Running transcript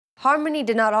Harmony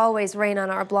did not always reign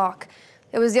on our block.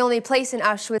 It was the only place in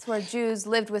Auschwitz where Jews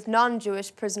lived with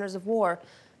non-Jewish prisoners of war.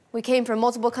 We came from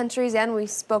multiple countries and we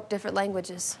spoke different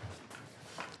languages.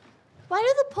 Why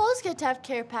do the Poles get to have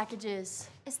care packages?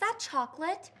 Is that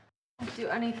chocolate? I'd do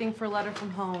anything for a letter from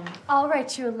home. I'll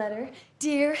write you a letter.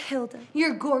 Dear Hilda,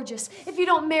 you're gorgeous. If you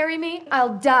don't marry me,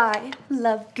 I'll die.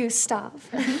 Love, Gustav.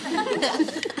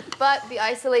 But the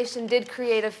isolation did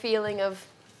create a feeling of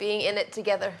being in it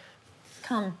together.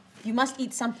 Come, you must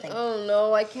eat something. Oh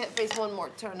no, I can't face one more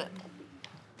turnip.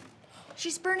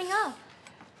 She's burning up.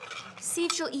 See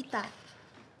if she'll eat that.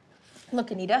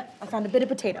 Look, Anita, I found a bit of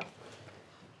potato.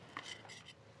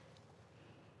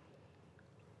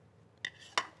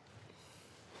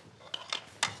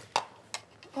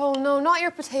 Oh no, not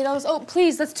your potatoes. Oh,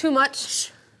 please, that's too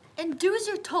much. And do as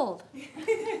you're told.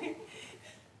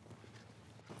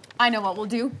 I know what we'll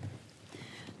do.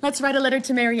 Let's write a letter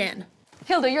to Marianne.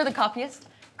 Hilda, you're the copyist.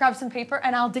 Grab some paper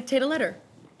and I'll dictate a letter.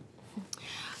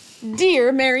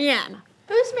 Dear Marianne.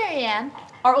 Who's Marianne?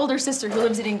 Our older sister who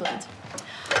lives in England.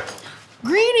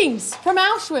 Greetings from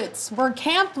Auschwitz, where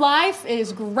camp life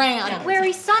is grand. Where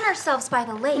we sun ourselves by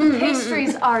the lake.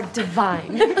 Pastries are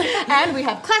divine. And we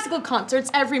have classical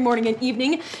concerts every morning and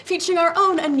evening featuring our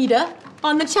own Anita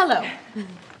on the cello.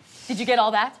 Did you get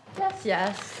all that?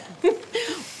 Yes.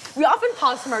 We often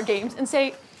pause from our games and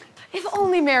say, if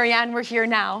only Marianne were here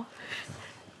now.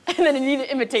 And then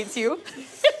Anita imitates you.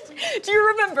 Do you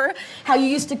remember how you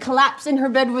used to collapse in her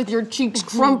bed with your cheeks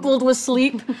crumpled with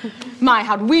sleep? My,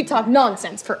 how'd we talk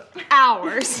nonsense for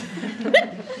hours.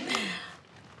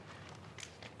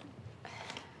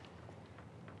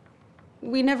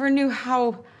 We never knew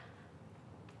how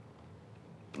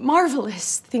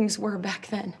marvelous things were back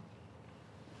then.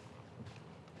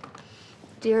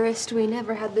 Dearest, we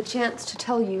never had the chance to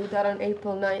tell you that on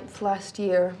April 9th last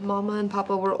year, Mama and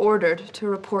Papa were ordered to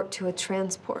report to a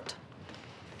transport.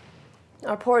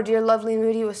 Our poor dear lovely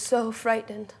Moody was so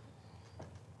frightened.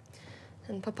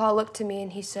 And Papa looked to me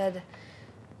and he said,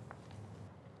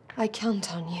 I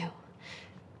count on you,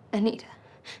 Anita.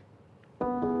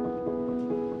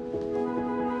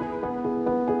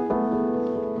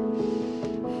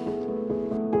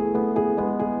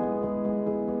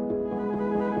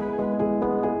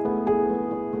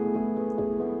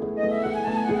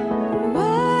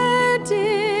 Where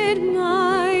did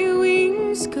my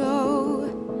wings go?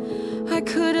 I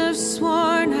could have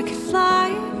sworn I could fly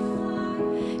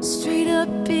straight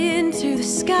up into the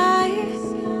sky.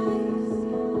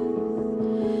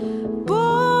 Boy,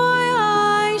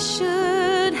 I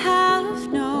should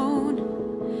have known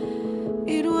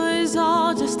it was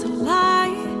all just a lie.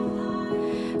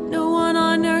 No one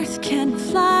on earth can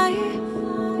fly.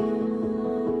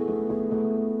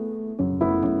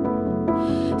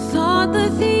 Thought the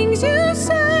things you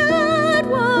said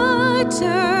would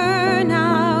turn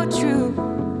out true.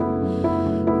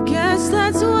 Guess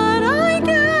that's what I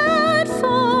get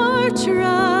for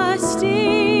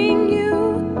trusting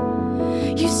you.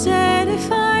 You said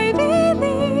if I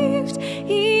believed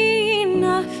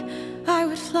enough, I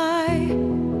would fly.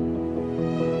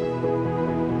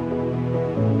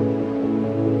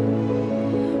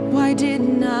 Why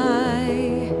didn't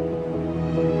I?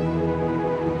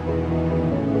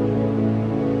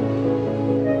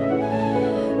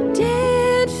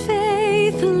 Did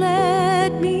faith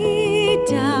let me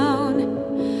down?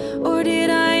 Or did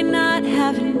I not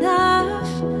have enough?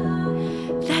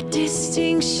 That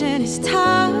distinction is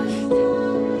tough.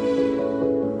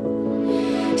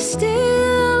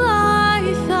 Still, I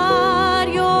thought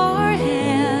your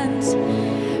hands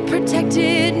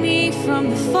protected me from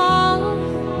the fall.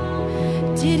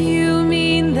 Did you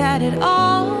mean that at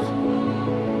all?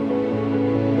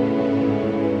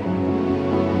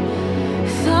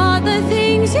 Thought the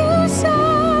things you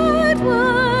said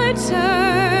would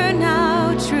turn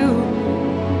out true.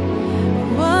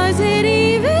 Was it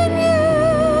even you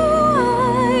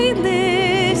I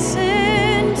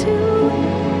listened to?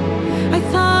 I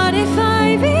thought if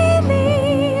I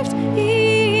believed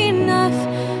enough,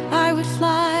 I would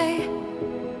fly.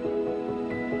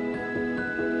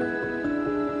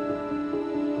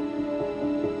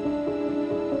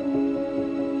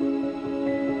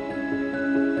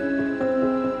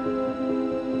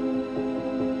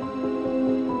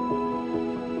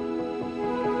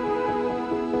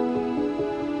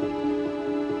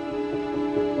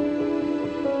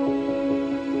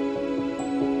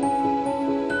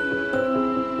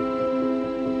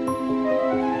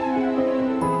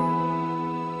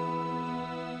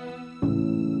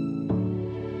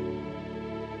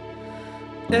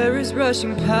 Air is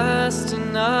rushing past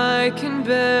and I can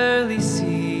barely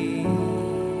see.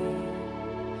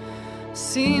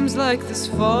 Seems like this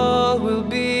fall will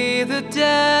be the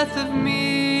death of me.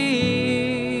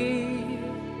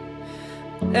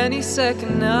 Any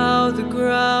second now the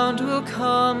ground will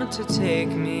come to take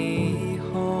me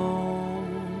home.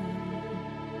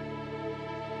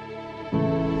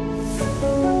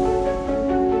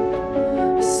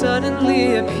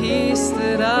 Suddenly a peace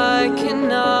that I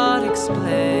cannot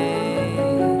explain.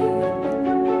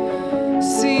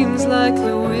 Seems like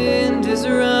the wind is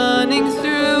running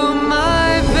through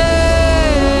my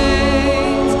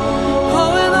veins.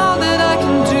 Oh, and all that I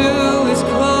can do is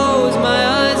close my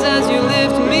eyes as you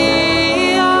lift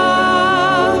me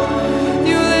up.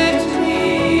 You lift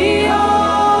me up.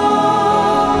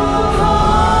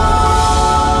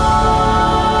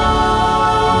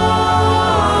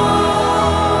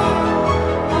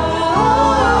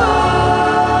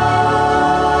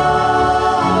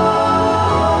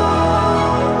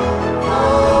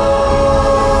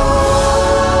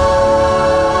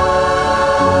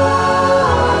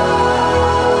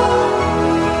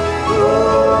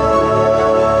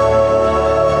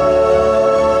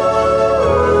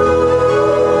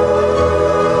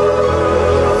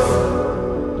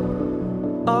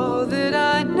 All that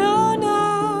I know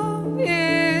now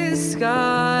is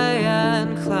sky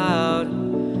and cloud.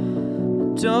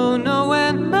 Don't know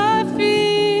when my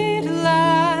feet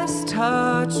last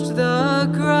touched the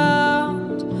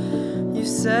ground. You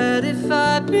said if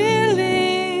I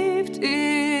believed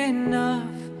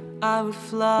enough, I would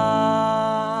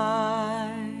fly.